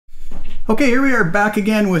Okay, here we are back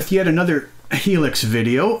again with yet another Helix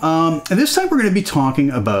video. And this time we're going to be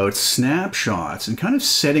talking about snapshots and kind of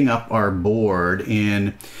setting up our board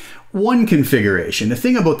in one configuration. The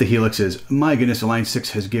thing about the Helix is, my goodness, Line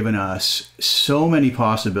 6 has given us so many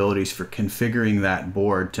possibilities for configuring that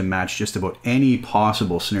board to match just about any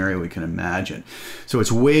possible scenario we can imagine. So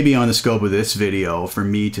it's way beyond the scope of this video for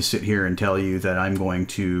me to sit here and tell you that I'm going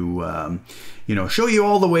to show you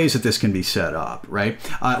all the ways that this can be set up, right?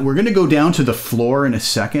 We're going to go down to the floor in a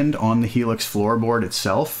second on the Helix floorboard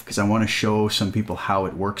itself, because I want to show some people how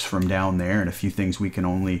it works from down there and a few things we can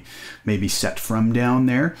only maybe set from down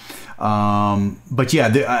there. But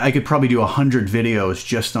yeah, I could probably do 100 videos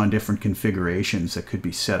just on different configurations that could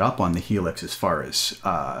be set up on the Helix as far as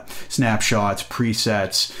snapshots,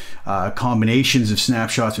 presets, combinations of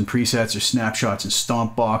snapshots and presets, or snapshots and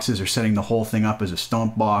stomp boxes, or setting the whole thing up as a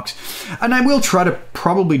stomp box. And I will try to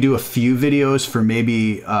probably do a few videos for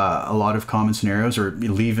maybe a lot of common scenarios, or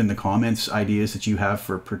leave in the comments ideas that you have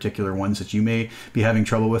for particular ones that you may be having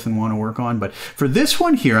trouble with and want to work on. But for this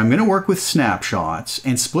one here, I'm going to work with snapshots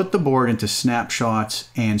and split the board into snapshots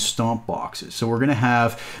and stomp boxes. So we're going to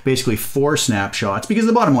have basically 4 snapshots, because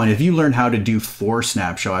the bottom line, if you learn how to do 4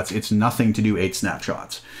 snapshots, it's nothing to do 8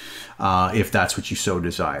 snapshots. If that's what you so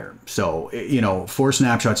desire. So, 4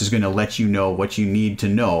 snapshots is going to let you know what you need to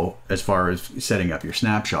know as far as setting up your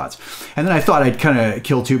snapshots. And then I thought I'd kind of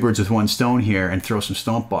kill 2 birds with 1 stone here and throw some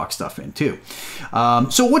stomp box stuff in too.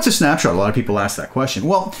 So what's a snapshot? A lot of people ask that question.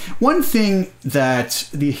 Well, one thing that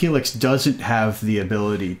the Helix doesn't have the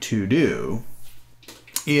ability to do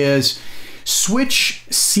is switch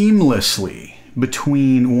seamlessly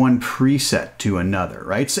between one preset to another,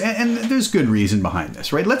 right? So, and there's good reason behind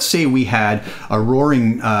this, right? Let's say we had a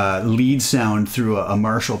roaring lead sound through a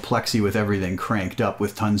Marshall Plexi with everything cranked up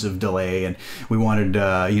with tons of delay, and we wanted,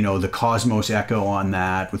 the Cosmos echo on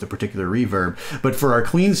that with a particular reverb. But for our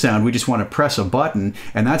clean sound, we just want to press a button,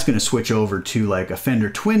 and that's going to switch over to like a Fender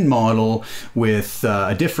Twin model with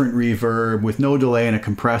a different reverb, with no delay and a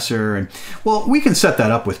compressor. And well, we can set that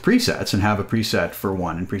up with presets and have a preset for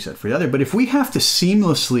one and preset for the other. But if we have to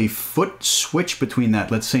seamlessly foot switch between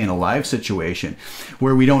that, let's say in a live situation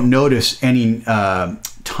where we don't notice any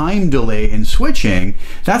time delay in switching,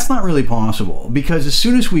 that's not really possible, because as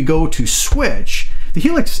soon as we go to switch, the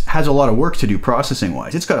Helix has a lot of work to do processing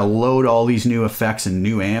wise. It's got to load all these new effects and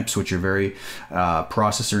new amps, which are very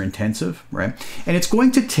processor intensive, right? And it's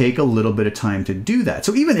going to take a little bit of time to do that.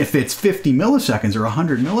 So even if it's 50 milliseconds or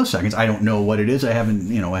 100 milliseconds, I don't know what it is. I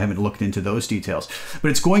haven't looked into those details, but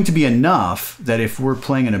it's going to be enough that if we're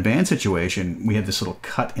playing in a band situation, we have this little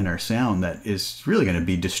cut in our sound that is really going to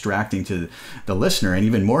be distracting to the listener, and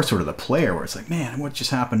even more sort of the player, where it's like, man, what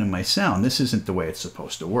just happened to my sound? This isn't the way it's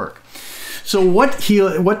supposed to work. So what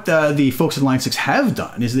the folks at Line 6 have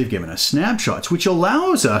done is they've given us snapshots, which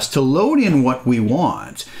allows us to load in what we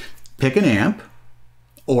want, pick an amp,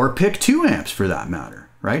 or pick 2 amps for that matter,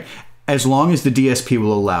 right? As long as the DSP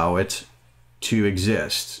will allow it to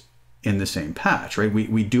exist in the same patch, right?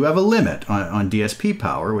 We do have a limit on DSP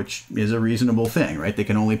power, which is a reasonable thing, right? They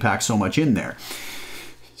can only pack so much in there.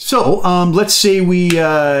 So let's say we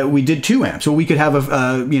did 2 amps. So we could have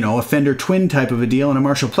a Fender Twin type of a deal and a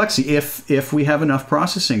Marshall Plexi if we have enough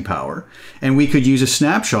processing power, and we could use a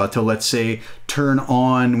snapshot to, let's say, turn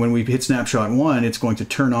on, when we hit snapshot 1, it's going to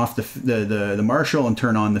turn off the Marshall and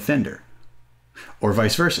turn on the Fender. Or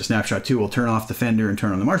vice versa, snapshot 2 will turn off the Fender and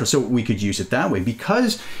turn on the Marshall. So we could use it that way,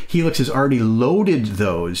 because Helix has already loaded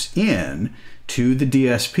those in to the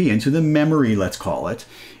DSP, into the memory, let's call it.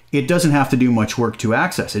 It doesn't have to do much work to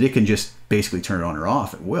access it. It can just basically turn it on or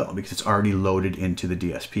off at will, because it's already loaded into the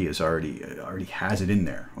DSP. It already has it in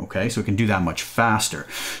there, okay? So it can do that much faster.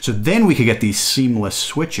 So then we could get these seamless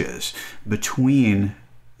switches between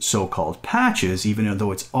so-called patches, even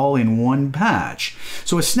though it's all in one patch.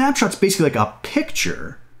 So a snapshot's basically like a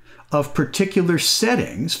picture of particular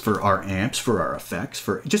settings for our amps, for our effects,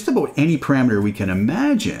 for just about any parameter we can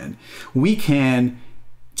imagine. We can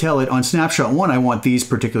tell it on snapshot 1, I want these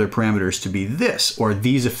particular parameters to be this, or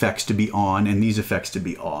these effects to be on and these effects to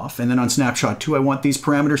be off. And then on snapshot 2, I want these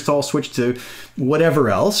parameters to all switch to whatever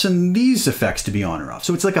else and these effects to be on or off.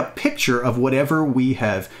 So it's like a picture of whatever we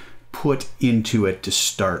have put into it to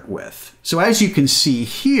start with. So as you can see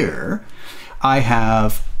here, I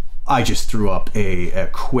just threw up a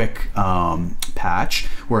quick patch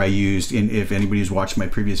where I used, if anybody's watched my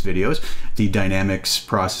previous videos, the dynamics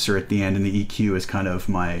processor at the end, and the EQ is kind of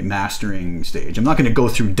my mastering stage. I'm not going to go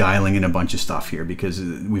through dialing in a bunch of stuff here, because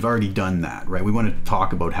we've already done that, right? We want to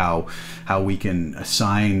talk about how we can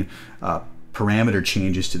assign parameter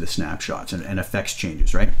changes to the snapshots and effects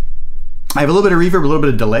changes, right? I have a little bit of reverb, a little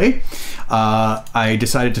bit of delay. I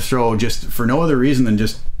decided to throw, just for no other reason than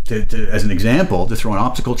just as an example, to throw an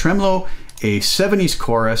optical tremolo, a 70s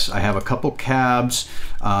chorus. I have a couple cabs,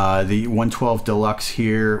 the 112 Deluxe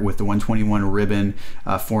here with the 121 ribbon,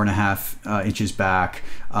 4.5 inches back.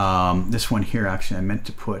 This one here, actually, I meant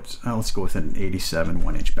to put, let's go with an 87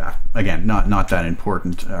 1-inch back. Again, not that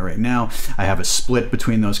important right now. I have a split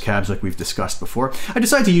between those cabs like we've discussed before. I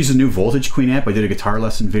decided to use a new Voltage Queen amp. I did a guitar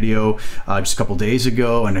lesson video just a couple days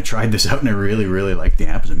ago, and I tried this out, and I really, really liked the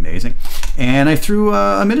amp. It was amazing. And I threw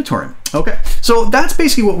a Minotaur in. Okay, so that's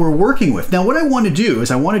basically what we're working with. Now, what I want to do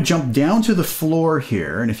is I want to jump down to the floor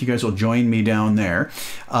here, and if you guys will join me down there,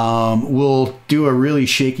 we'll do a really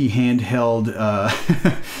shaky handheld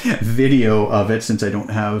video of it, since I don't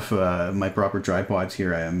have my proper tripods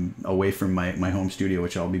here. I am away from my home studio,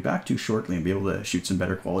 which I'll be back to shortly, and be able to shoot some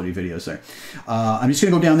better quality videos there. I'm just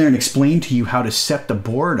going to go down there and explain to you how to set the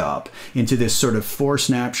board up into this sort of 4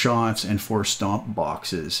 snapshots and 4 stomp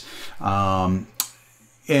boxes.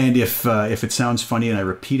 And if it sounds funny and I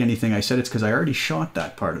repeat anything I said, it's because I already shot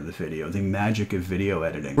that part of the video, the magic of video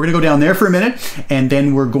editing. We're going to go down there for a minute, and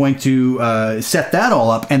then we're going to set that all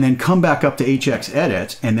up, and then come back up to HX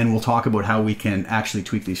Edit, and then we'll talk about how we can actually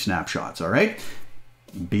tweak these snapshots, all right?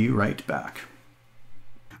 Be right back.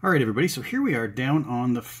 All right, everybody, so here we are down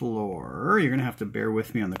on the floor. You're going to have to bear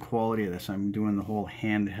with me on the quality of this. I'm doing the whole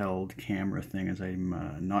handheld camera thing, as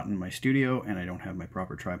I'm not in my studio and I don't have my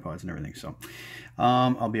proper tripods and everything. So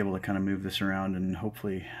I'll be able to kind of move this around and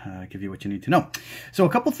hopefully give you what you need to know. So a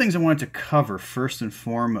couple things I wanted to cover first and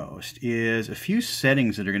foremost is a few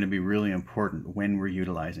settings that are going to be really important when we're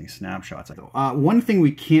utilizing snapshots. One thing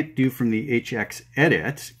we can't do from the HX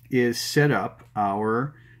Edit is set up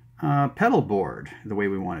our pedal board the way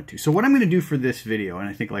we want it to. So what I'm going to do for this video, and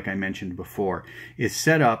I think like I mentioned before, is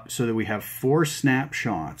set up so that we have 4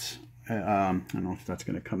 snapshots. I don't know if that's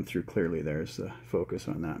going to come through clearly. There's the focus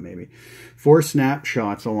on that maybe. 4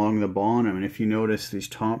 snapshots along the bottom, and if you notice, these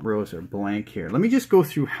top rows are blank here. Let me just go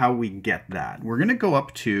through how we get that. We're going to go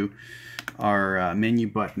up to our menu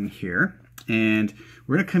button here, and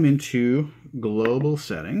we're going to come into global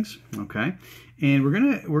settings, okay? And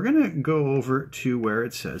we're gonna go over to where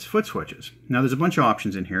it says foot switches. Now there's a bunch of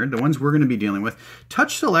options in here. The ones we're gonna be dealing with,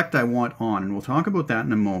 touch select I want on, and we'll talk about that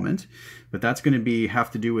in a moment, but that's gonna have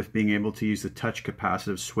to do with being able to use the touch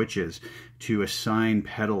capacitive switches to assign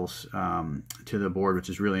pedals to the board, which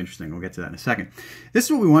is really interesting. We'll get to that in a second. This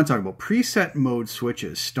is what we want to talk about, preset mode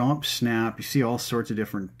switches, stomp, snap. You see all sorts of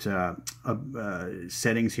different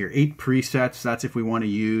settings here. 8 presets, that's if we want to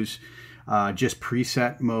use just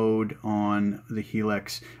preset mode on the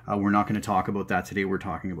Helix. We're not going to talk about that today. We're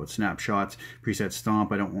talking about snapshots. Preset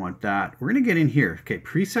stomp, I don't want that. We're going to get in here. Okay,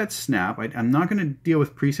 preset snap. I'm not going to deal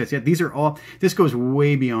with presets yet. These are all, this goes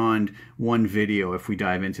way beyond one video if we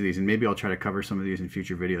dive into these, and maybe I'll try to cover some of these in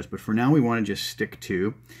future videos. But for now, we want to just stick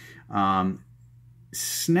to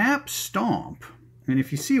snap stomp. And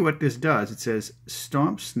if you see what this does, it says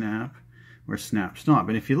stomp snap or snap stomp.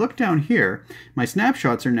 And if you look down here, my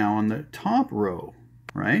snapshots are now on the top row,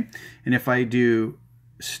 right? And if I do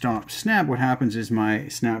stomp snap, what happens is my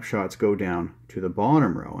snapshots go down to the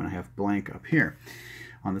bottom row, and I have blank up here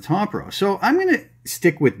on the top row. So I'm going to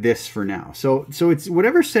stick with this for now. So it's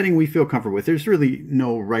whatever setting we feel comfortable with. There's really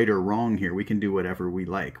no right or wrong here. We can do whatever we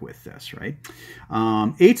like with this, right?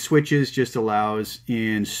 8 switches just allows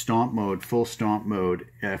in stomp mode, full stomp mode.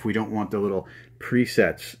 If we don't want the little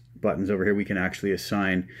presets buttons over here, we can actually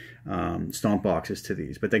assign stomp boxes to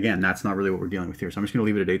these. But again, that's not really what we're dealing with here. So I'm just going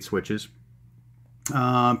to leave it at 8 switches.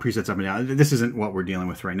 Presets up and down. This isn't what we're dealing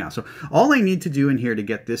with right now. So all I need to do in here to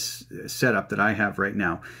get this setup that I have right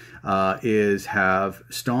now is have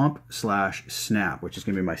stomp/snap, which is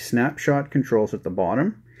going to be my snapshot controls at the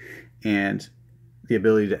bottom, and the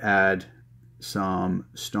ability to add some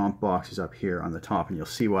stomp boxes up here on the top. And you'll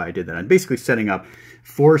see why I did that. I'm basically setting up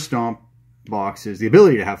 4 stomp boxes, the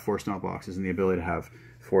ability to have 4 stomp boxes, and the ability to have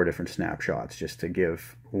 4 different snapshots, just to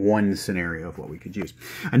give one scenario of what we could use.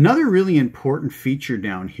 Another really important feature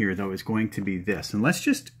down here, though, is going to be this. And let's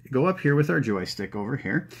just go up here with our joystick over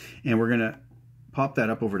here, and we're going to pop that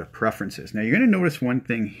up over to preferences. Now, you're going to notice one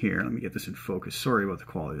thing here. Let me get this in focus. Sorry about the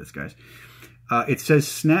quality of this, guys. It says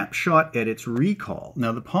snapshot edits recall.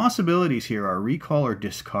 Now the possibilities here are recall or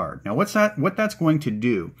discard. Now what that's going to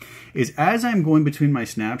do is, as I'm going between my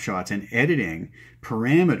snapshots and editing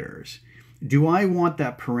parameters, do I want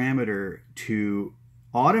that parameter to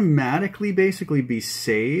automatically basically be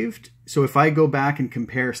saved? So if I go back and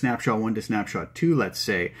compare snapshot 1 to snapshot 2, let's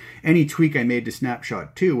say, any tweak I made to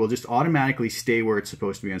snapshot 2 will just automatically stay where it's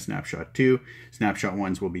supposed to be on snapshot 2. Snapshot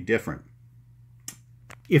 1's will be different.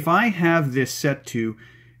 If I have this set to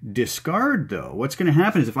discard though, what's going to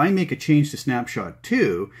happen is if I make a change to snapshot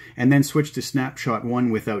 2 and then switch to snapshot 1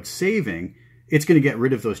 without saving, it's going to get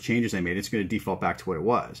rid of those changes I made. It's going to default back to what it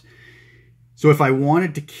was. So if I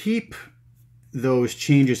wanted to keep those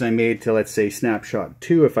changes I made to, let's say, snapshot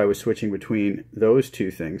 2, if I was switching between those two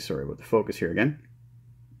things, sorry about the focus here again,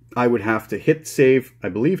 I would have to hit save, I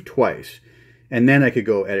believe, twice. And then I could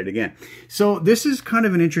go edit again. So this is kind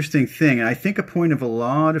of an interesting thing. And I think a point of a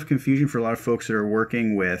lot of confusion for a lot of folks that are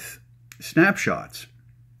working with snapshots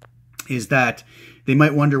is that they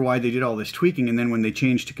might wonder why they did all this tweaking. And then when they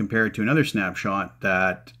change to compare it to another snapshot,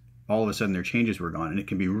 that all of a sudden their changes were gone. And it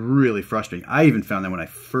can be really frustrating. I even found that when I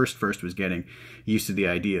first was getting used to the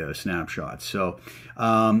idea of snapshots. So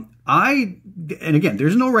and again,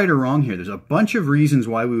 there's no right or wrong here. There's a bunch of reasons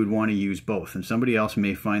why we would want to use both, and somebody else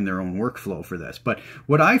may find their own workflow for this. But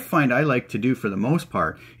what I find I like to do for the most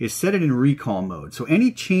part is set it in recall mode. So any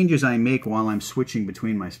changes I make while I'm switching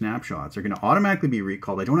between my snapshots are going to automatically be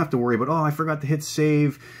recalled. I don't have to worry about, oh, I forgot to hit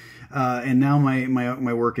save, and now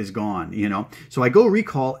my work is gone, you know. So I go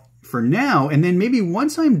recall for now, and then maybe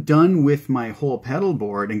once I'm done with my whole pedal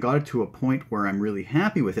board and got it to a point where I'm really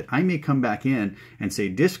happy with it, I may come back in and say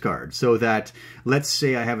discard, so that, let's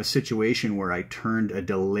say I have a situation where I turned a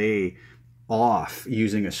delay off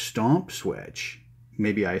using a stomp switch.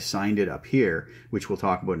 Maybe I assigned it up here, which we'll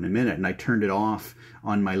talk about in a minute, and I turned it off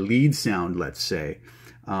on my lead sound, let's say.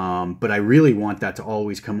 But I really want that to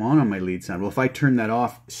always come on my lead sound. Well, if I turn that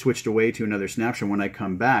off, switched away to another snapshot, when I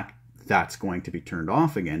come back, that's going to be turned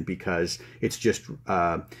off again, because it's just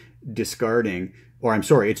discarding, or I'm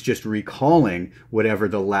sorry, it's just recalling whatever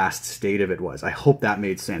the last state of it was. I hope that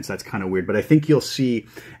made sense. That's kind of weird, but I think you'll see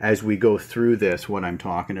as we go through this what I'm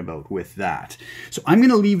talking about with that. So I'm going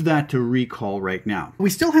to leave that to recall right now. We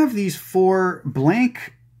still have these 4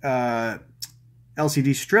 blank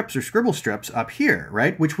LCD strips or scribble strips up here,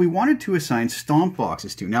 right? Which we wanted to assign stomp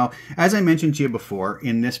boxes to. Now, as I mentioned to you before,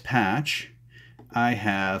 in this patch, I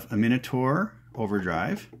have a Minotaur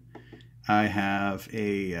overdrive, I have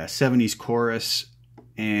a 70s chorus,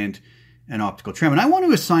 and an optical trim. And I want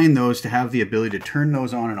to assign those to have the ability to turn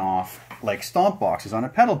those on and off like stomp boxes on a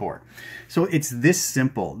pedal board. So it's this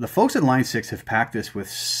simple. The folks at Line 6 have packed this with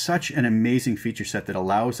such an amazing feature set that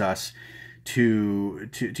allows us to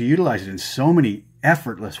utilize it in so many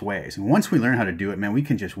effortless ways. And once we learn how to do it, man, we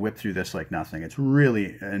can just whip through this like nothing. It's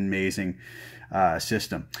really an amazing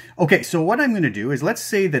system. Okay, so what I'm going to do is, let's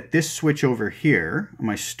say that this switch over here,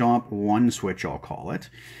 my stomp 1 switch, I'll call it.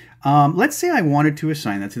 Let's say I wanted to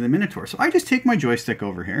assign that to the Minotaur. So I just take my joystick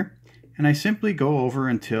over here and I simply go over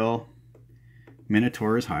until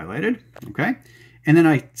Minotaur is highlighted. Okay, and then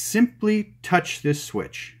I simply touch this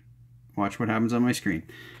switch. Watch what happens on my screen.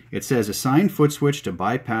 It says assign foot switch to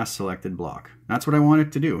bypass selected block. That's what I want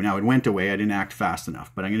it to do. Now it went away, I didn't act fast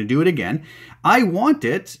enough, but I'm going to do it again. I want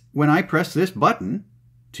it, when I press this button,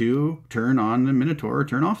 to turn on the Minotaur or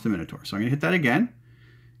turn off the Minotaur. So I'm going to hit that again.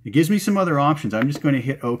 It gives me some other options. I'm just going to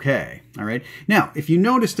hit OK. All right. Now, if you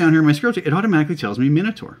notice down here in my scroll, it automatically tells me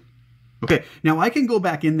Minotaur. Okay, now I can go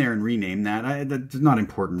back in there and rename that. That's not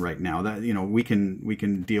important right now. That, you know, we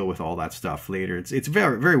can deal with all that stuff later. It's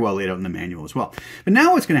very, very well laid out in the manual as well. But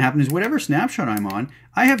now what's going to happen is, whatever snapshot I'm on,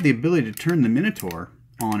 I have the ability to turn the Minotaur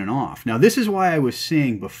on and off. Now this is why I was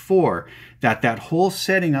saying before that that whole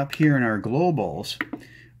setting up here in our globals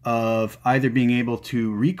of either being able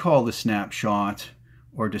to recall the snapshot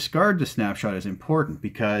or discard the snapshot is important,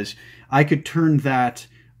 because I could turn that,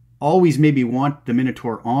 always maybe want the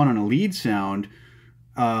Minotaur on a lead sound,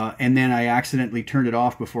 and then I accidentally turned it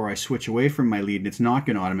off before I switch away from my lead, and it's not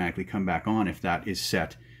going to automatically come back on if that is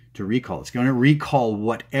set to recall. It's going to recall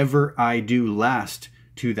whatever I do last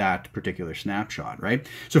to that particular snapshot, right?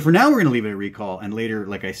 So for now, we're going to leave it at recall, and later,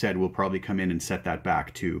 like I said, we'll probably come in and set that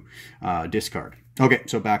back to discard. Okay,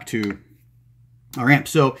 so back to our amp.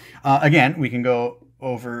 So again, we can go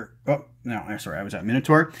over, oh, no, sorry, I was at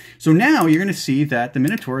Minotaur. So now you're going to see that the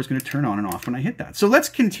Minotaur is going to turn on and off when I hit that. So let's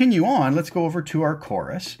continue on. Let's go over to our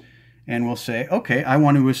chorus, and we'll say, okay, I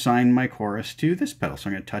want to assign my chorus to this pedal. So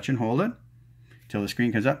I'm going to touch and hold it until the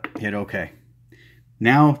screen comes up, hit OK.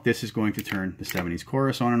 Now this is going to turn the 70s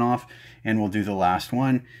chorus on and off, and we'll do the last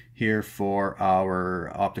one here for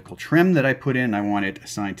our optical trim that I put in. I want it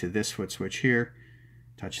assigned to this foot switch here.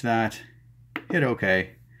 Touch that, hit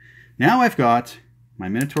OK. Now I've got my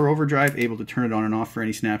Minotaur overdrive able to turn it on and off for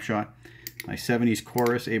any snapshot, my 70s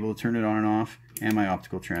chorus able to turn it on and off, and my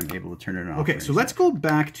optical trim able to turn it on and off. Okay, so let's go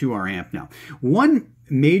back to our amp now. One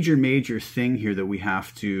major thing here that we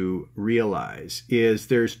have to realize is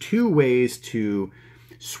there's 2 ways to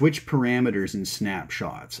switch parameters in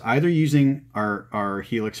snapshots, either using our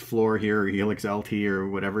Helix floor here, or Helix LT, or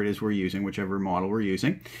whatever it is we're using, whichever model we're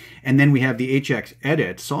using. And then we have the HX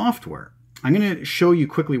Edit software. I'm going to show you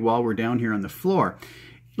quickly while we're down here on the floor.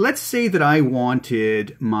 Let's say that I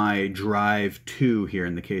wanted my drive 2 here,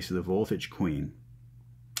 in the case of the Voltage Queen,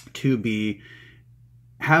 to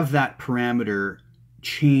have that parameter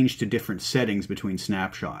change to different settings between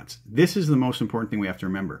snapshots. This is the most important thing we have to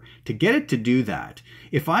remember. To get it to do that,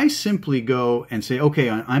 if I simply go and say, okay,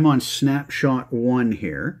 I'm on snapshot 1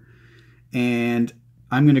 here, and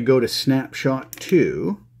I'm going to go to snapshot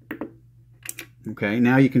 2. Okay,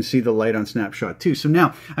 now you can see the light on snapshot 2. So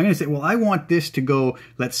now I'm going to say, well, I want this to go,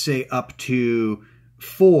 let's say, up to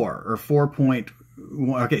 4 or 4.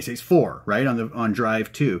 Okay, so it's 4, right, on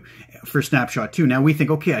drive 2 for snapshot 2. Now we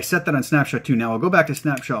think, okay, I set that on snapshot 2. Now I'll go back to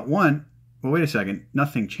snapshot 1. Well, wait a second,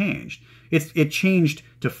 nothing changed. It changed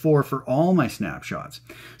to 4 for all my snapshots.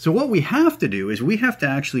 So what we have to do is we have to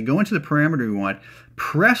actually go into the parameter we want,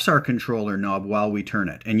 press our controller knob while we turn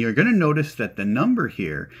it. And you're going to notice that the number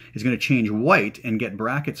here is going to change white and get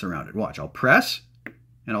brackets around it. Watch, I'll press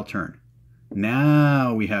and I'll turn.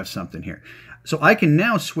 Now we have something here. So I can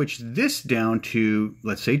now switch this down to,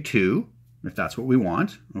 let's say, 2, if that's what we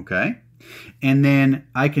want, okay? And then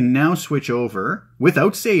I can now switch over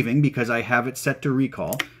without saving because I have it set to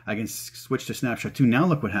recall. I can switch to snapshot 2. Now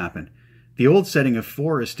look what happened. The old setting of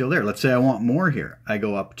 4 is still there. Let's say I want more here. I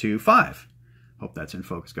go up to 5. Hope that's in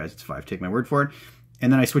focus, guys. It's 5. Take my word for it.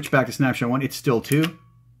 And then I switch back to snapshot 1. It's still 2.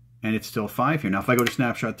 And it's still 5 here. Now if I go to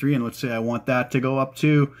snapshot 3 and let's say I want that to go up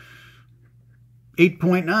to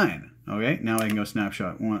 8.9. Okay, now I can go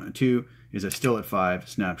snapshot 1, 2 is still at 5,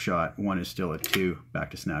 snapshot 1 is still at 2, back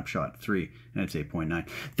to snapshot 3, and it's 8.9.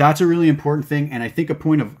 That's a really important thing, and I think a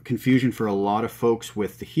point of confusion for a lot of folks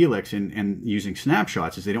with the Helix and using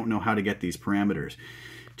snapshots is they don't know how to get these parameters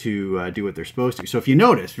to do what they're supposed to. So if you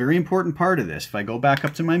notice, very important part of this, if I go back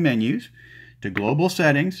up to my menus, to global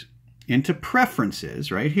settings, into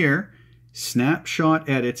preferences, right here, snapshot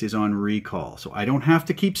edits is on recall. So I don't have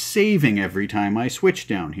to keep saving every time I switch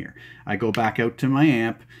down here. I go back out to my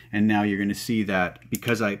amp, and now you're going to see that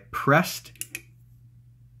because I pressed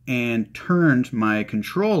and turned my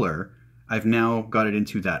controller, I've now got it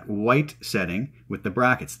into that white setting with the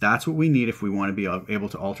brackets. That's what we need if we want to be able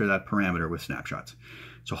to alter that parameter with snapshots.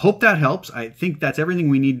 So hope that helps. I think that's everything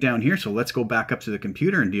we need down here. So let's go back up to the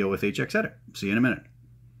computer and deal with HX Edit. See you in a minute.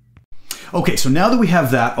 Okay, so now that we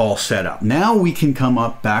have that all set up, now we can come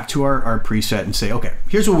up back to our preset and say, okay,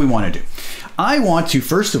 here's what we want to do. I want to,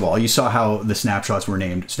 first of all, you saw how the snapshots were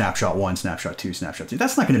named snapshot 1, snapshot 2, snapshot 3.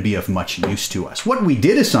 That's not going to be of much use to us. What we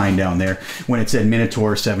did assign down there when it said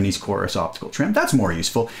Minotaur, 70s Chorus, Optical Trim, that's more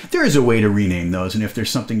useful. There is a way to rename those, and if there's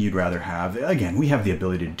something you'd rather have, again, we have the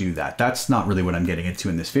ability to do that. That's not really what I'm getting into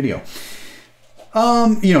in this video.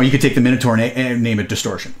 You know, you could take the Minotaur and name it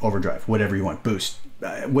Distortion, Overdrive, whatever you want, Boost.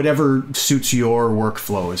 Whatever suits your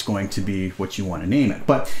workflow is going to be what you want to name it.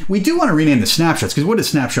 But we do want to rename the snapshots, because what does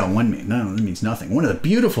snapshot 1 mean? No, it means nothing. One of the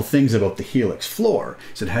beautiful things about the Helix floor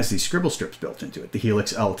is it has these scribble strips built into it. The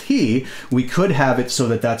Helix LT, we could have it so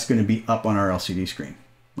that that's going to be up on our LCD screen,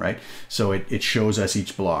 right? So it shows us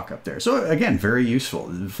each block up there. So again, very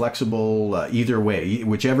useful, flexible either way,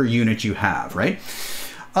 whichever unit you have, right?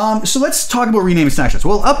 So let's talk about renaming snapshots.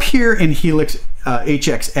 Well, up here in Helix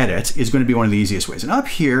HX Edit is going to be one of the easiest ways. And up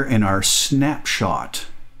here in our snapshot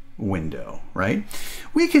window, right,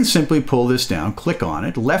 we can simply pull this down, click on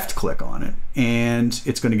it, left click on it, and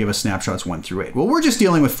it's going to give us snapshots 1 through 8. Well, we're just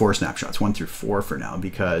dealing with 4 snapshots, 1 through 4 for now,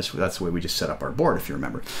 because that's the way we just set up our board, if you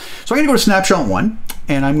remember. So I'm going to go to snapshot 1,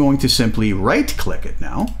 and I'm going to simply right click it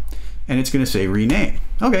now, and it's going to say rename.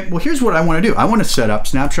 Okay, well, here's what I want to do. I want to set up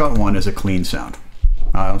snapshot 1 as a clean sound.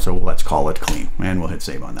 So let's call it clean, and we'll hit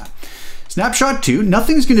save on that. Snapshot 2,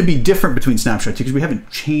 nothing's going to be different between snapshot 2 because we haven't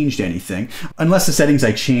changed anything, unless the settings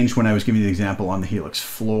I changed when I was giving you the example on the Helix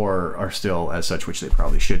floor are still as such, which they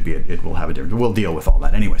probably should be. It will have a difference. We'll deal with all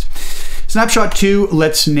that anyways. Snapshot 2,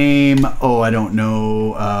 let's name, oh, I don't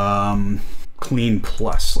know, Clean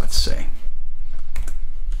Plus, let's say.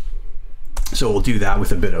 So we'll do that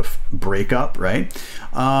with a bit of breakup, right?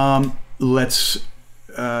 Let's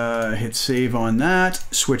hit save on that,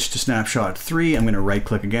 switch to snapshot 3. I'm going to right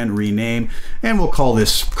click again, rename, and we'll call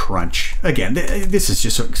this Crunch. Again, this is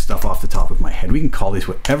just stuff off the top of my head. We can call these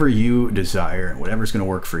whatever you desire, whatever's going to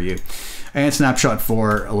work for you. And snapshot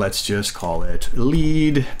 4, let's just call it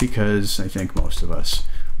Lead, because I think most of us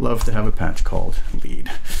love to have a patch called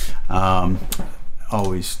Lead.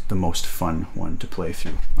 Always the most fun one to play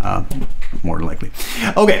through, more than likely.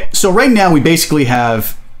 Okay, so right now we basically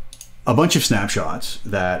have a bunch of snapshots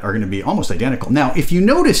that are going to be almost identical. Now, if you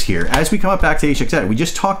notice here, as we come up back to HX Edit, we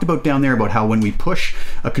just talked about down there about how when we push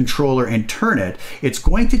a controller and turn it, it's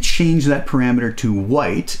going to change that parameter to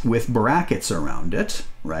white with brackets around it,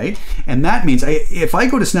 right? And that means if I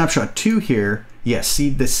go to snapshot 2 here, yes, see,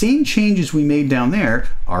 the same changes we made down there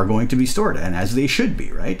are going to be stored, and as they should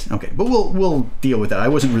be, right? Okay, but we'll deal with that. I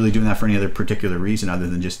wasn't really doing that for any other particular reason other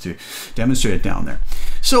than just to demonstrate it down there.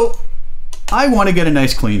 So I want to get a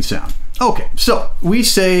nice clean sound. Okay, so we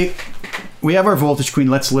say we have our voltage clean.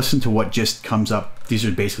 Let's listen to what just comes up. These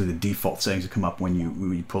are basically the default settings that come up when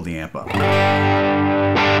you pull the amp up.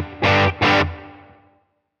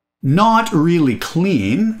 Not really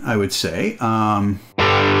clean, I would say. A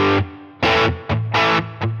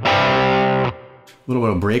little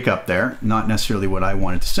bit of breakup there, not necessarily what I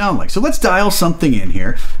want it to sound like. So let's dial something in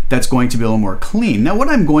here that's going to be a little more clean. Now what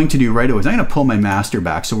I'm going to do right away is I'm going to pull my master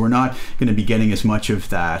back so we're not going to be getting as much of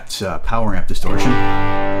that power amp distortion.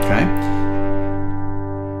 Okay.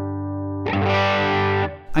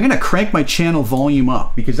 I'm going to crank my channel volume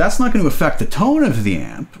up because that's not going to affect the tone of the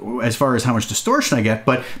amp as far as how much distortion I get,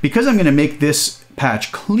 but because I'm going to make this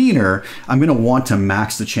patch cleaner, I'm going to want to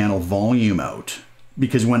max the channel volume out.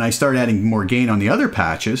 Because when I start adding more gain on the other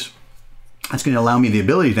patches, that's going to allow me the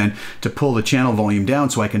ability then to pull the channel volume down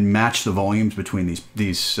so I can match the volumes between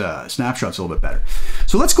these snapshots a little bit better.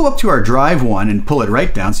 So let's go up to our drive one and pull it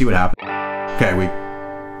right down, see what happens. Okay, we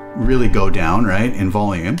really go down, right, in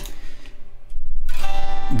volume.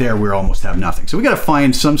 There we almost have nothing. So we got to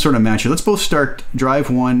find some sort of match here. Let's both start drive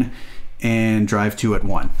 1 and drive 2 at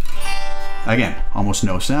 1. Again, almost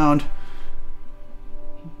no sound.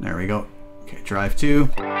 There we go. Okay, drive 2.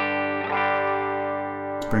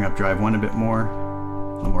 Let's bring up drive 1 a bit more.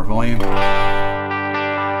 A little more volume.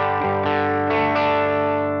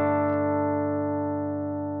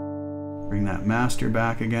 Bring that master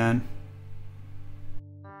back again.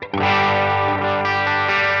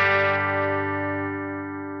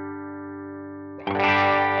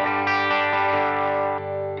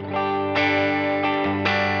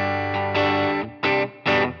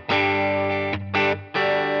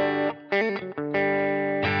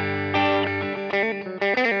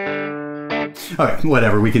 All right,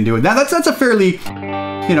 whatever, we can do it. Now that's a fairly,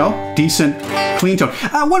 you know, decent clean tone.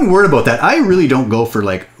 One word about that, I really don't go for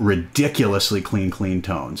like ridiculously clean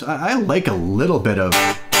tones. I like a little bit of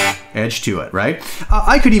edge to it, right?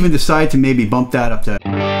 I could even decide to maybe bump that up to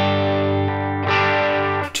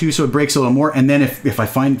 2 so it breaks a little more, and then if I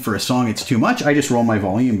find for a song it's too much, I just roll my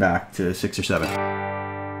volume back to 6 or 7.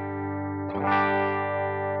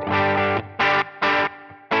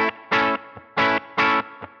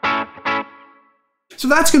 So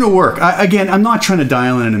that's going to work. Again, I'm not trying to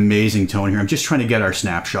dial in an amazing tone here. I'm just trying to get our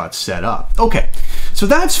snapshot set up. Okay, so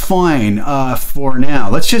that's fine for now.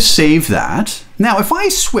 Let's just save that. Now, if I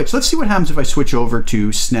switch, let's see what happens if I switch over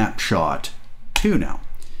to Snapshot 2 now,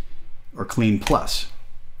 or Clean Plus.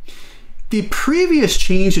 The previous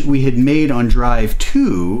change that we had made on drive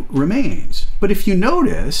 2 remains. But if you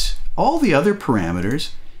notice, all the other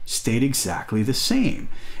parameters stayed exactly the same.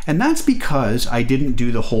 And that's because I didn't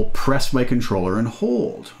do the whole press my controller and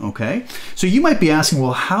hold, okay? So you might be asking,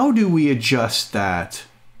 well, how do we adjust that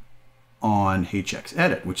on HX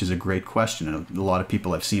Edit, which is a great question, and a lot of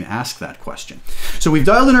people I've seen ask that question. So we've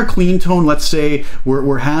dialed in our clean tone. Let's say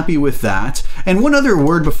we're happy with that. And one other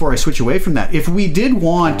word before I switch away from that. If we did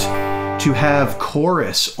want to have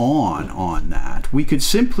chorus on that, we could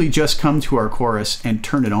simply just come to our chorus and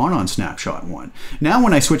turn it on Snapshot 1. Now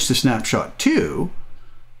when I switch to Snapshot 2,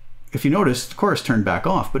 if you notice, the chorus turned back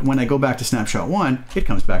off, but when I go back to Snapshot 1, it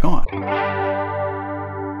comes back on.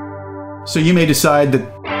 So you may decide that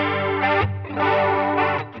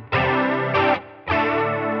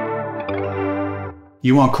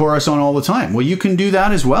you want chorus on all the time. Well, you can do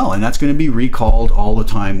that as well, and that's going to be recalled all the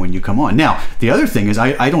time when you come on. Now, the other thing is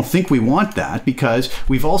I don't think we want that because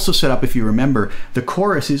we've also set up, if you remember, the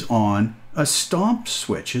chorus is on a stomp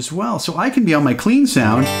switch as well. So I can be on my clean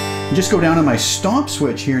sound and just go down on my stomp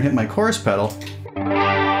switch here and hit my chorus pedal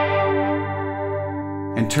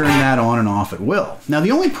and turn that on and off at will. Now,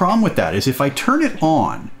 the only problem with that is if I turn it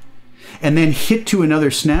on and then hit to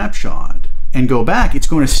another snapshot and go back, it's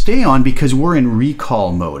going to stay on because we're in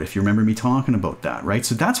recall mode, if you remember me talking about that, right?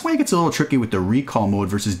 So that's why it gets a little tricky with the recall mode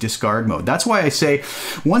versus discard mode. That's why I say,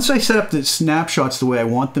 once I set up the snapshots the way I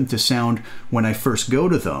want them to sound when I first go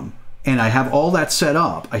to them, and I have all that set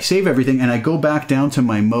up, I save everything and I go back down to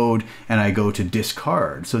my mode and I go to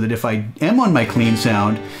discard, so that if I am on my clean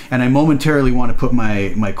sound and I momentarily want to put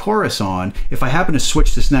my chorus on, if I happen to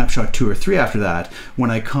switch to Snapshot 2 or 3 after that, when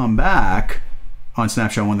I come back on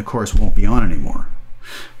Snapshot 1, the chorus won't be on anymore.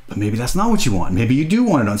 But maybe that's not what you want. Maybe you do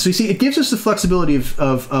want it on. So you see, it gives us the flexibility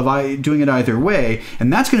of doing it either way,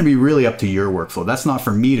 and that's going to be really up to your workflow. That's not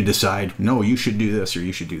for me to decide, no, you should do this or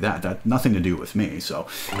you should do that. That's nothing to do with me. So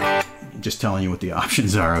just telling you what the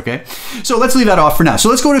options are, okay? So let's leave that off for now. So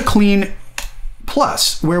let's go to Clean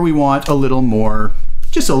Plus, where we want a little more,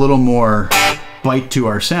 just a little more bite to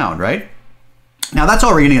our sound, right? Now that's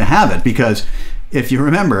already going to have it, because if you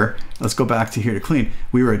remember, let's go back to here to Clean.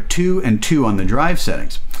 We were at 2 and 2 on the drive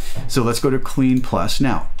settings. So let's go to Clean Plus.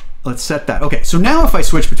 Now, let's set that. Okay, so now if I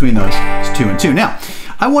switch between those, it's 2 and 2. Now,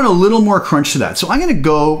 I want a little more crunch to that. So I'm going to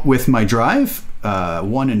go with my drive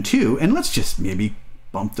 1 and 2, and let's just maybe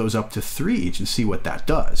bump those up to 3 each and see what that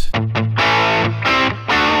does.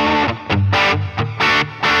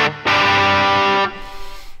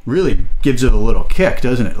 Really gives it a little kick,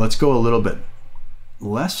 doesn't it? Let's go a little bit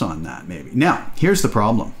less on that maybe. Now, here's the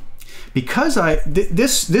problem. Because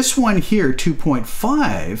this one here,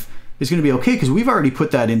 2.5, is going to be okay because we've already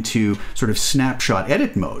put that into sort of snapshot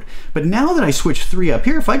edit mode. But now that I switch 3 up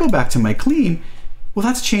here, if I go back to my clean, well,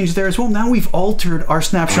 that's changed there as well. Now we've altered our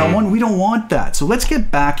snapshot 1. We don't want that. So let's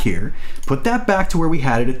get back here, put that back to where we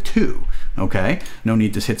had it at 2. Okay, no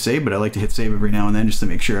need to hit save, but I like to hit save every now and then just to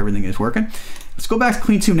make sure everything is working. Let's go back to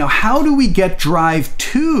Clean 2. Now, how do we get Drive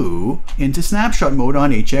 2 into snapshot mode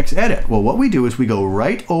on HX Edit? Well, what we do is we go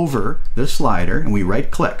right over the slider and we right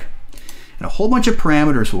click. And a whole bunch of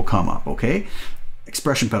parameters will come up, okay?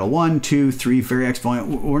 Expression pedal 1, 2, 3, Variax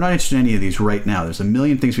volume. We're not interested in any of these right now. There's a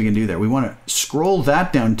million things we can do there. We want to scroll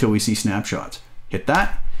that down until we see snapshots. Hit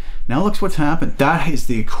that. Now look what's happened. That is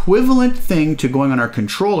the equivalent thing to going on our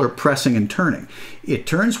controller, pressing and turning. It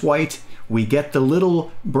turns white. We get the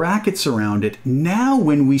little brackets around it. Now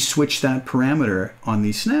when we switch that parameter on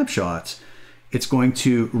these snapshots, it's going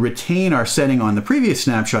to retain our setting on the previous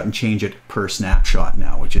snapshot and change it per snapshot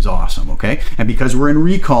now, which is awesome, okay? And because we're in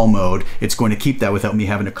recall mode, it's going to keep that without me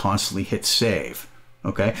having to constantly hit save,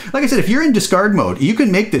 okay? Like I said, if you're in discard mode, you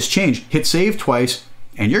can make this change, hit save twice,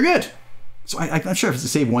 and you're good. So I'm not sure if it's a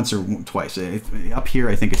save once or twice. Up here,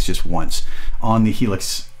 I think it's just once. On the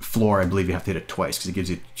Helix floor, I believe you have to hit it twice because it gives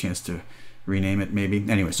you a chance to rename it maybe.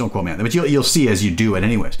 Anyways, don't quote me on that, but you'll see as you do it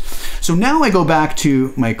anyways. So now I go back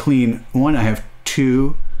to my Clean 1. I have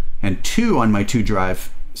 2 and 2 on my 2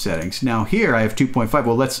 drive settings. Now here I have 2.5.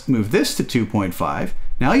 Well, let's move this to 2.5.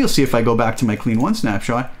 Now you'll see if I go back to my Clean 1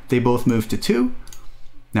 snapshot, they both move to 2.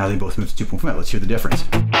 Now they both move to 2.5. Let's hear the difference.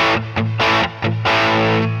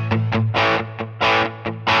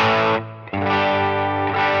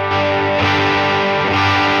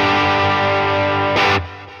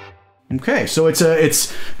 Okay, so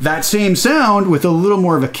it's that same sound with a little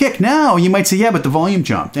more of a kick. Now you might say, yeah, but the volume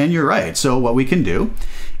jumped, and you're right. So what we can do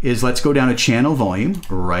is let's go down to channel volume,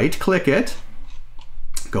 right click it,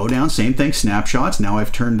 go down, same thing, snapshots. Now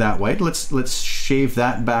I've turned that white. Let's shave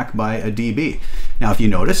that back by a dB. Now if you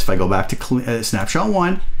notice, if I go back to snapshot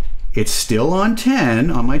 1, it's still on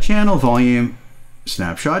 10 on my channel volume.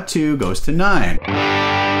 Snapshot 2 goes to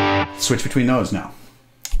 9. Switch between those now.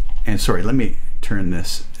 And sorry, let me turn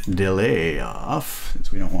this delay off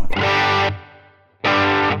since we don't want that.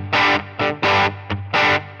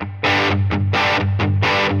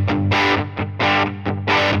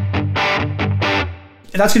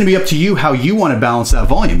 That's going to be up to you how you want to balance that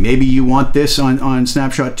volume. Maybe you want this on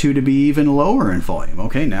snapshot 2 to be even lower in volume.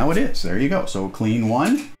 Okay, now it is. There you go. So Clean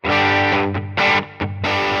 1.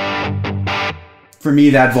 For me,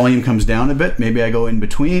 that volume comes down a bit. Maybe I go in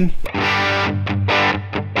between.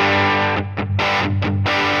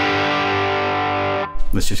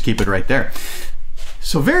 Let's just keep it right there.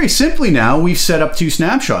 So very simply now, we've set up 2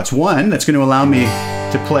 snapshots. One that's going to allow me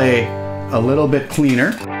to play a little bit cleaner.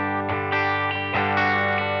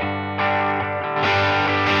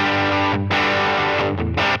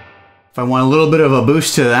 If I want a little bit of a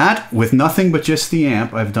boost to that with nothing but just the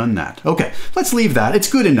amp, I've done that. Okay, let's leave that.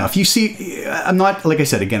 It's good enough. You see, I'm not, like I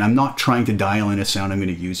said, again, I'm not trying to dial in a sound I'm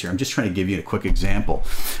going to use here. I'm just trying to give you a quick example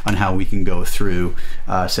on how we can go through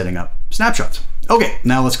setting up snapshots. Okay,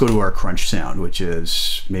 now let's go to our crunch sound, which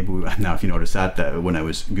is maybe, now if you notice that when I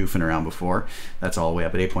was goofing around before, that's all the way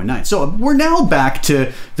up at 8.9. So we're now back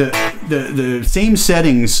to the same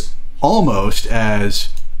settings almost as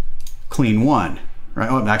Clean 1. Right?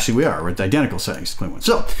 Oh, actually we are. We're at the identical settings to Clean 1.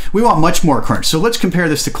 So we want much more crunch. So let's compare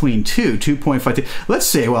this to Clean 2, 2.5. Let's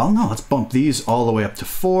say, well, no, let's bump these all the way up to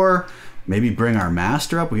 4. Maybe bring our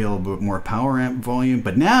master up. We get a little bit more power amp volume.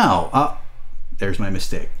 But now, there's my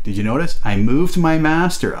mistake. Did you notice? I moved my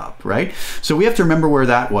master up, right? So we have to remember where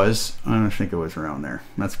that was. I don't think it was around there.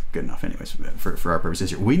 That's good enough anyways for our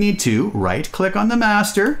purposes here. We need to right click on the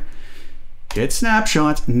master, hit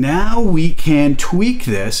snapshots. Now we can tweak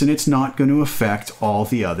this and it's not going to affect all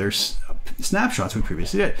the other snapshots we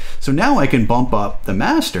previously did. So now I can bump up the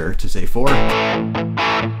master to say 4.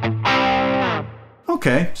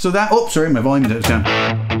 Okay, so that, oh, sorry, my volume was down.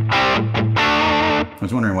 I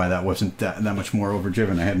was wondering why that wasn't that much more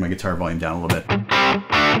overdriven. I had my guitar volume down a little bit.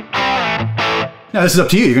 Now this is up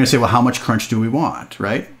to you. You're going to say, well, how much crunch do we want,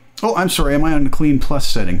 right? Oh, I'm sorry, am I on the clean plus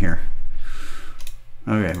setting here?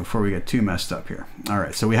 Okay, before we get too messed up here. All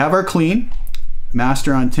right, so we have our clean,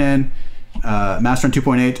 master on 10, master on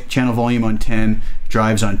 2.8, channel volume on 10,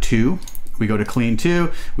 drives on 2. We go to clean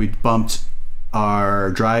 2. We bumped our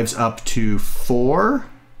drives up to 4.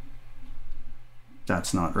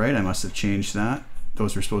 That's not right. I must have changed that.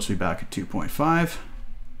 Those were supposed to be back at 2.5.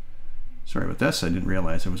 Sorry about this. I didn't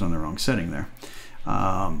realize I was on the wrong setting there.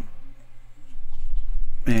 And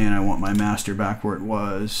I want my master back where it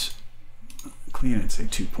was. Clean it, say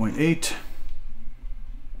 2.8.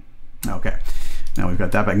 Okay, now we've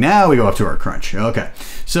got that back. Now we go up to our crunch. Okay,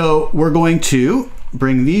 so we're going to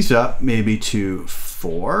bring these up maybe to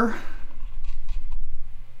 4.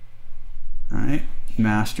 All right,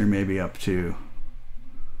 master maybe up to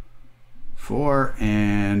 4,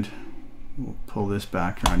 and we'll pull this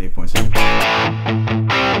back around 8.7.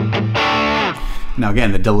 Now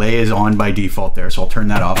again, the delay is on by default there, so I'll turn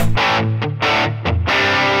that off.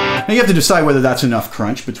 Now you have to decide whether that's enough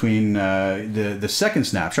crunch between the second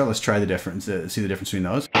snapshot. Let's try the difference, see the difference between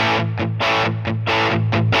those.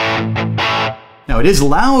 Now it is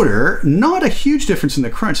louder, not a huge difference in the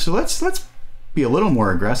crunch, so let's be a little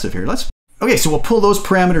more aggressive here. Okay, so we'll pull those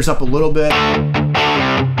parameters up a little bit.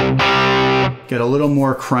 Get a little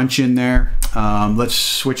more crunch in there. Let's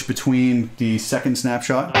switch between the second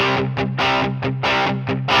snapshot.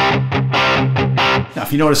 Now,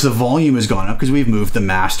 if you notice, the volume has gone up because we've moved the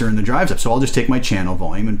master and the drives up. So I'll just take my channel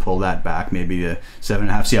volume and pull that back maybe to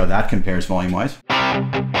 7.5. See how that compares volume-wise.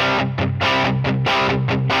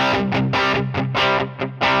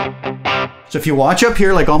 So if you watch up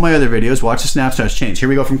here, like all my other videos, watch the snapshots change. Here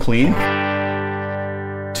we go from clean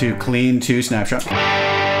to clean to snapshot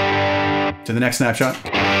to the next snapshot.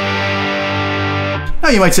 Now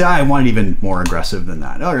you might say, I want it even more aggressive than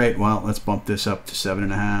that. All right, well, let's bump this up to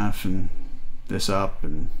 7.5 and this up,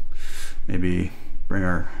 and maybe bring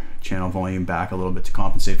our channel volume back a little bit to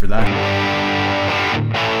compensate for that.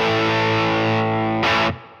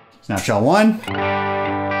 Snapshot 1.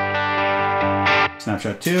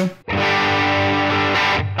 Snapshot 2.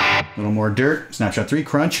 A little more dirt. Snapshot 3,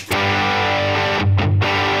 crunch.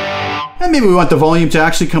 And maybe we want the volume to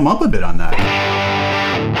actually come up a bit on that.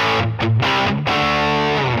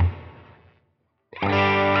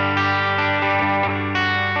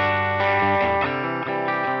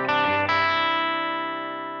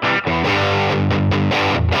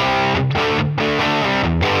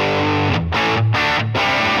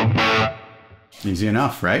 Easy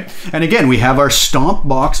enough, right? And again, we have our stomp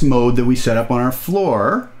box mode that we set up on our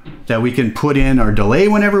floor that we can put in our delay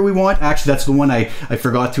whenever we want. Actually, that's the one I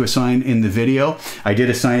forgot to assign in the video. I did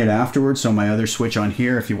assign it afterwards, so my other switch on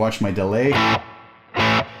here, if you watch my delay.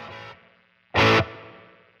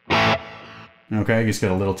 Okay, I just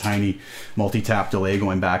got a little tiny multi-tap delay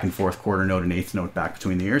going back and forth, quarter note and eighth note back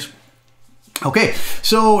between the ears. Okay,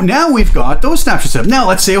 so now we've got those snapshots up. Now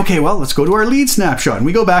let's say, okay, well, let's go to our lead snapshot. And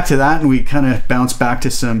we go back to that and we kind of bounce back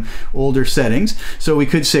to some older settings. So we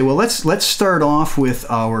could say, well, let's start off with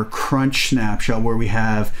our crunch snapshot where we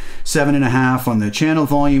have 7.5 on the channel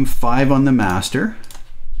volume, 5 on the master.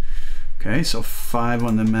 Okay, so 5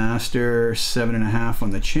 on the master, 7.5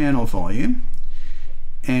 on the channel volume.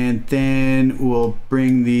 And then we'll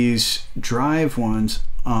bring these drive ones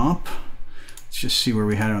up. Let's just see where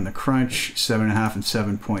we had it on the crunch, 7.5 and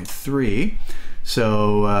 7.3.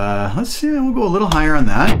 So let's see, we'll go a little higher on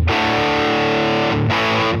that.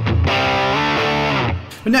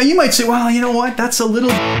 But now you might say, well, you know what? That's a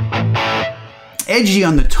little edgy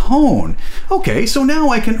on the tone. Okay, so now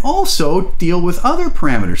I can also deal with other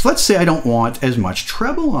parameters. Let's say I don't want as much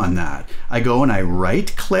treble on that. I go and I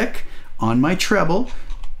right click on my treble,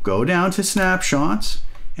 go down to snapshots,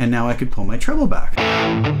 and now I could pull my treble back.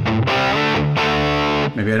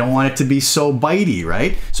 Maybe I don't want it to be so bitey,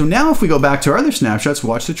 right? So now if we go back to our other snapshots,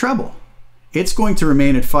 watch the treble. It's going to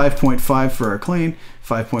remain at 5.5 for our clean,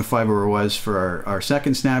 5.5 where it was for our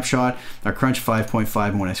second snapshot, our crunch 5.5,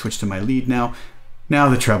 and when I switch to my lead now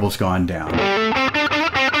the treble's gone down.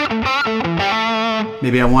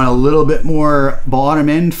 Maybe I want a little bit more bottom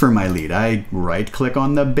end for my lead. I right click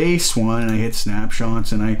on the bass one and I hit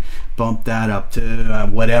snapshots and I bump that up to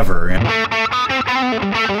whatever.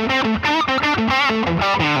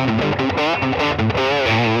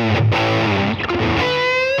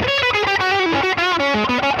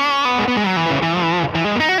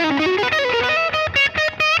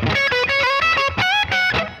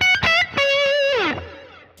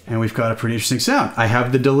 got a pretty interesting sound. I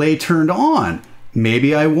have the delay turned on.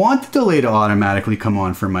 Maybe I want the delay to automatically come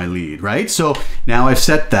on for my lead, right? So now I've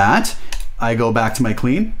set that. I go back to my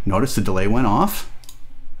clean. Notice the delay went off.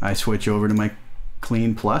 I switch over to my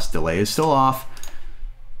clean plus. Delay is still off.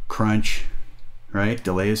 Crunch, right?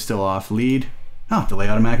 Delay is still off. Lead. Oh, delay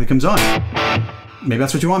automatically comes on. Maybe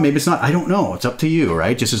that's what you want, maybe it's not. I don't know. It's up to you,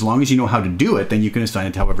 right? Just as long as you know how to do it, then you can assign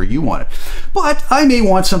it however you want it. But I may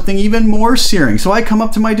want something even more searing. So I come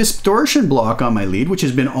up to my distortion block on my lead, which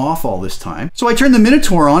has been off all this time. So I turn the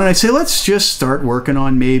Minotaur on and I say, let's just start working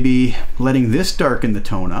on maybe letting this darken the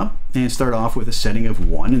tone up and start off with a setting of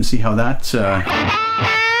 1 and see how that...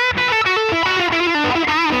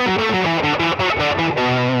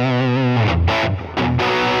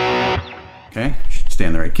 Okay, should stay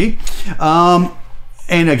in the right key.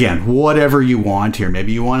 And again, whatever you want here.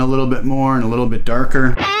 Maybe you want a little bit more and a little bit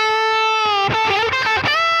darker.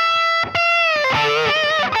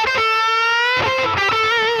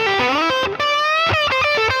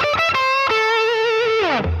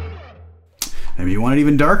 Maybe you want it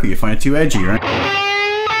even darker. You find it too edgy, right?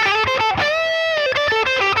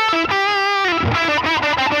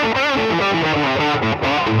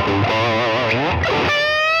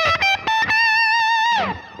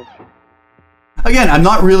 Again, I'm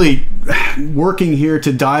not really working here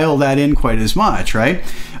to dial that in quite as much, right?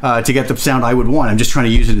 To get the sound I would want. I'm just trying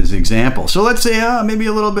to use it as an example. So let's say maybe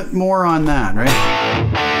a little bit more on that, right?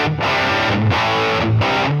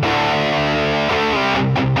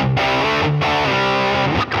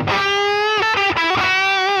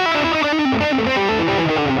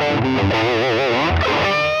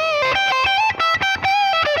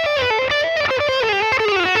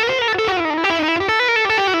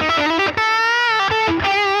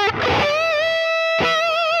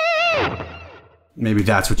 Maybe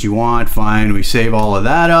that's what you want. Fine, we save all of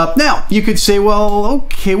that up. Now, you could say, well,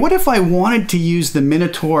 okay, what if I wanted to use the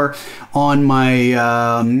Minotaur on my,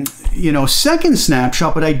 second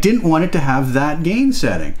snapshot, but I didn't want it to have that gain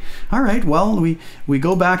setting? All right, well, we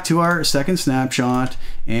go back to our second snapshot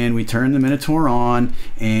and we turn the Minotaur on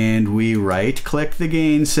and we right-click the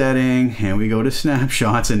gain setting and we go to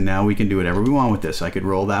snapshots, and now we can do whatever we want with this. I could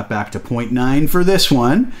roll that back to 0.9 for this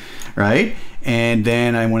one, right? And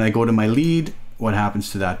then when I go to my lead, what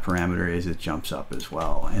happens to that parameter is it jumps up as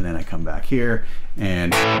well. And then I come back here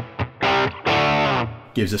and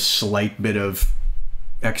gives a slight bit of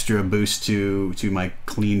extra boost to my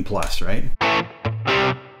clean plus, right?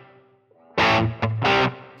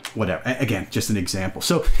 Whatever. Again, just an example.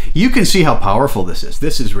 So you can see how powerful this is.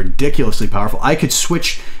 This is ridiculously powerful. I could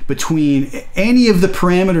switch between any of the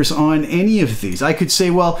parameters on any of these. I could say,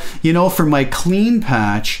 well, for my clean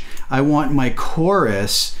patch, I want my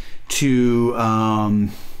chorus to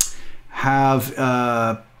have,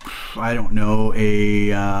 I don't know,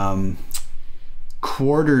 a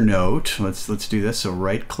quarter note. Let's do this. So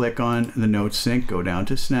right click on the note sync, go down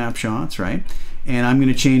to snapshots, right? And I'm going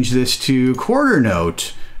to change this to quarter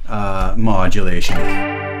note modulation.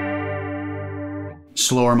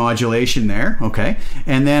 Slower modulation there, okay?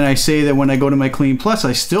 And then I say that when I go to my clean plus,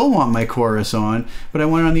 I still want my chorus on, but I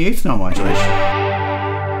want it on the 8th note modulation.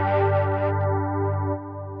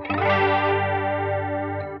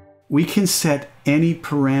 We can set any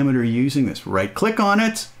parameter using this. Right click on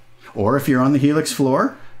it, or if you're on the Helix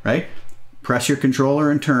floor, right, press your controller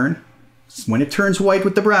and turn. When it turns white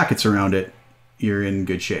with the brackets around it, you're in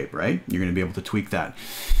good shape, right? You're gonna be able to tweak that.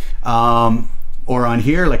 Or on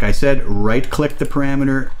here, like I said, right click the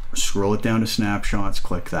parameter, scroll it down to snapshots,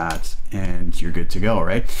 click that, and you're good to go,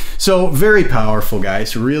 right? So very powerful,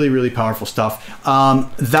 guys. Really, really powerful stuff.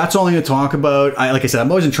 That's all I'm going to talk about. Like I said, I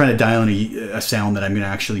wasn't trying to dial in a sound that I'm going to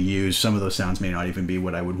actually use. Some of those sounds may not even be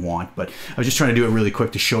what I would want, but I was just trying to do it really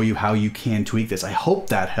quick to show you how you can tweak this. I hope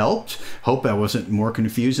that helped. Hope that wasn't more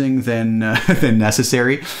confusing than than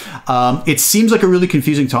necessary. It seems like a really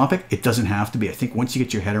confusing topic. It doesn't have to be. I think once you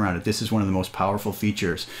get your head around it, this is one of the most powerful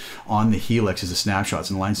features on the Helix is the snapshots,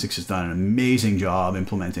 and Line 6 has done an amazing job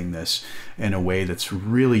implementing this in a way that's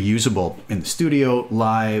really usable in the studio,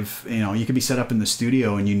 live. You can be set up in the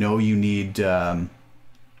studio and you need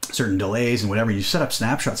certain delays and whatever. You set up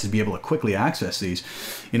snapshots to be able to quickly access these.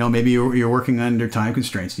 Maybe you're working under time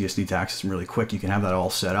constraints. You just need to access them really quick. You can have that all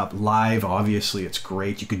set up live. Obviously, it's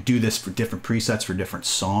great. You could do this for different presets for different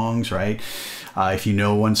songs, right? If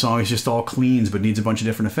one song is just all cleans but needs a bunch of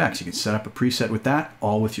different effects, you can set up a preset with that,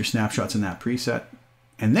 all with your snapshots in that preset,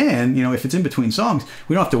 And then, you know, if it's in between songs,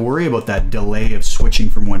 we don't have to worry about that delay of switching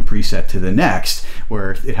from one preset to the next,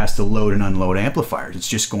 where it has to load and unload amplifiers. It's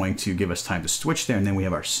just going to give us time to switch there, and then we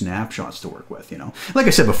have our snapshots to work with, you know. Like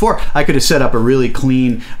I said before, I could have set up a really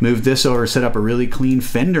clean, moved this over, set up a really clean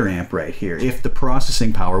Fender amp right here, if the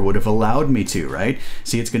processing power would have allowed me to, right?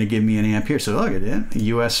 See, it's going to give me an amp here. So look at it, a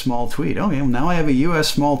US small tweed. Okay, well, now I have a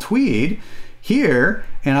US small tweed here,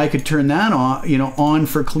 and I could turn that on, you know, on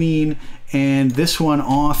for clean, and this one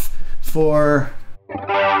off for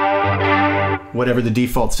whatever the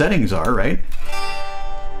default settings are, right?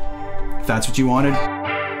 If that's what you wanted.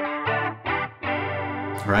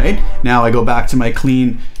 Right? Now I go back to my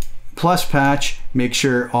clean plus patch, make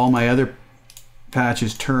sure all my other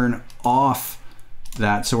patches turn off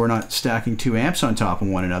that so we're not stacking two amps on top of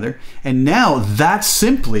one another. And now that's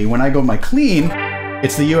simply, when I go to my clean,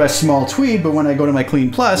 it's the US small tweed, but when I go to my clean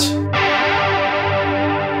plus,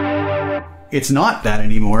 it's not that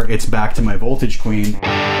anymore. It's back to my voltage queen,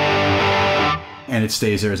 and it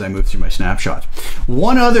stays there as I move through my snapshots.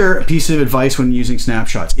 One other piece of advice when using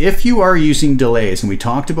snapshots, if you are using delays, and we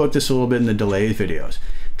talked about this a little bit in the delay videos,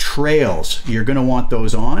 trails, you're gonna want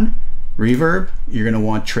those on. Reverb, you're gonna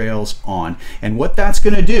want trails on. And what that's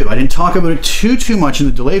gonna do, I didn't talk about it too much in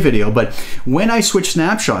the delay video, but when I switch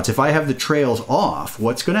snapshots, if I have the trails off,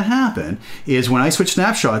 what's gonna happen is when I switch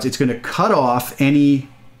snapshots, it's gonna cut off any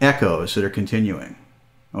echoes that are continuing,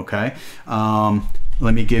 okay?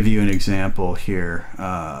 Let me give you an example here.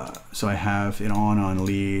 So I have it on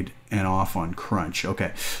lead and off on crunch.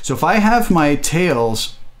 Okay, so if I have my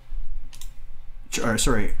trails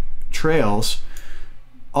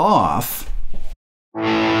off,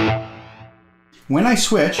 when I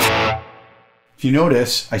switch, if you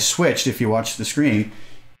notice, I switched, if you watch the screen.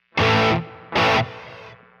 Let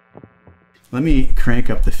me crank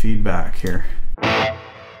up the feedback here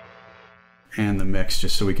and the mix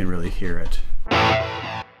just so we can really hear it.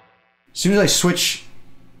 As soon as I switch,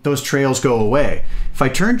 those trails go away. If I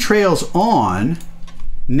turn trails on,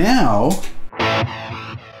 now,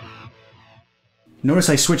 notice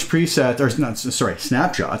I switch preset, or not, sorry,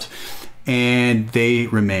 snapshots, and they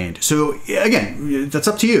remained. So again, that's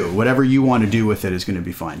up to you. Whatever you want to do with it is going to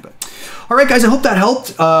be fine. But all right, guys, I hope that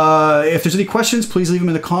helped. If there's any questions, please leave them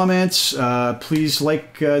in the comments. Please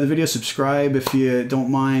like the video, subscribe if you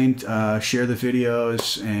don't mind, share the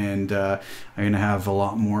videos, and I'm going to have a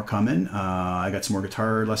lot more coming. I got some more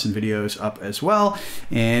guitar lesson videos up as well.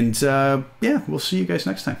 And yeah, we'll see you guys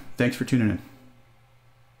next time. Thanks for tuning in.